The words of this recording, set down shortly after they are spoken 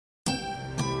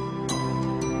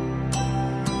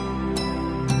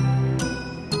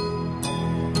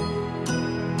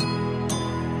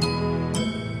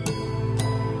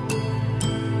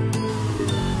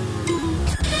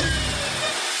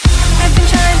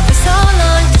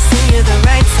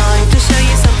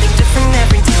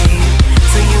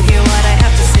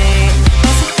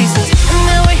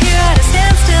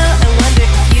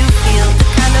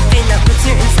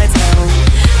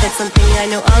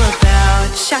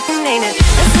explain it. Is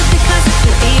it because I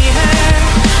can't be her?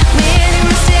 Made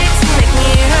mistakes to make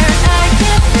me hurt. I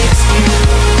can't fix you.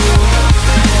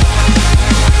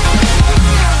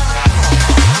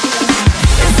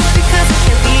 Is it because I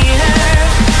can't be her?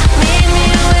 Made me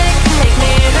awake and make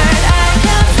me hurt. I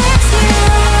can't fix you.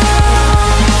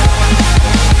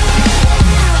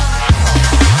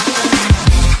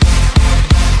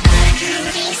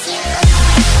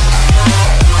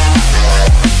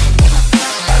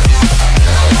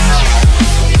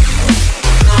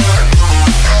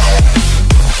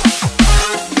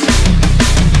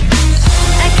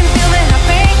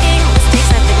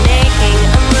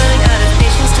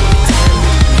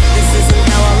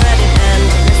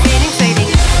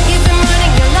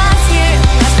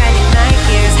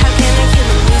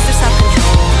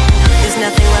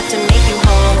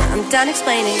 Done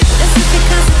explaining. This is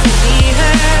because I can't be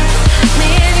her.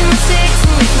 Made mistakes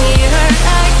and make me hurt.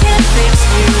 I can't fix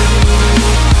you.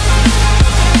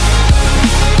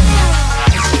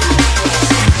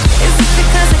 Is this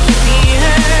because I can't be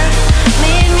her?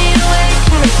 Made me awake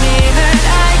and make me hurt.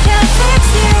 I can't fix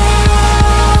you.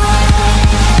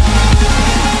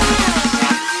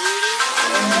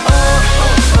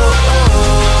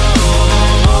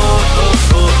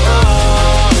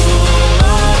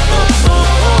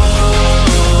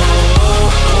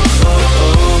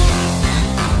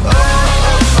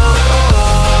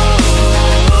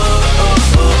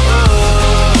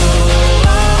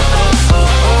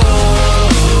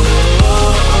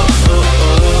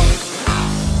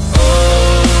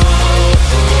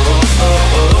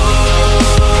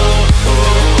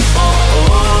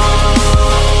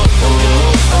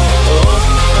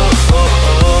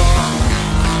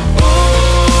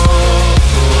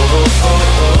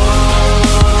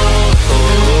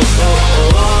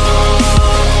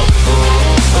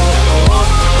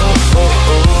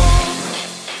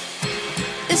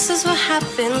 This is what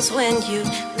happens when you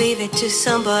leave it to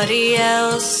somebody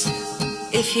else.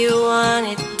 If you want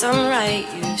it done right,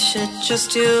 you should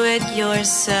just do it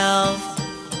yourself.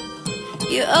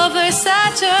 You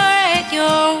oversaturate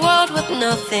your world with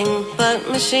nothing but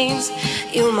machines.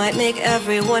 You might make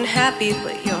everyone happy,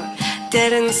 but you're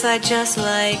dead inside just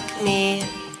like me.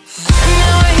 And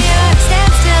now we're here at a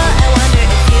standstill. I want